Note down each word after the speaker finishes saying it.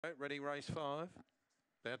Ready, race 5.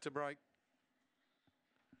 About to break.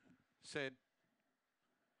 Set.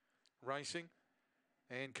 Racing.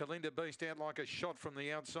 And Kalinda Beast out like a shot from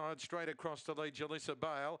the outside, straight across the lead, Jalissa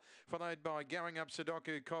Bale, followed by Going Up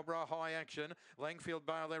Sudoku Cobra, High Action, Langfield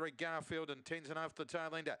Bale, Eric Garfield, and Tenzin after the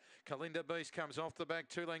tail ender. Kalinda Beast comes off the back,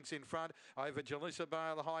 2 lengths in front, over Jalissa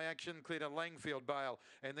Bale, High Action, clear to Langfield Bale,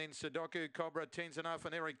 and then Sudoku Cobra, Tenzin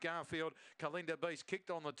and Eric Garfield. Kalinda Beast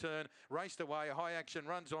kicked on the turn, raced away, High Action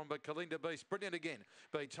runs on, but Kalinda Beast, brilliant again,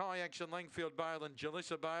 beats High Action, Langfield Bale, and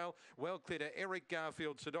Jalissa Bale, well clear to Eric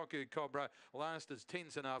Garfield, Sudoku Cobra, last is Tenzin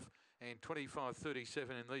and 25.37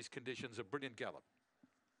 in these conditions, a brilliant gallop.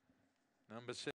 Number 7.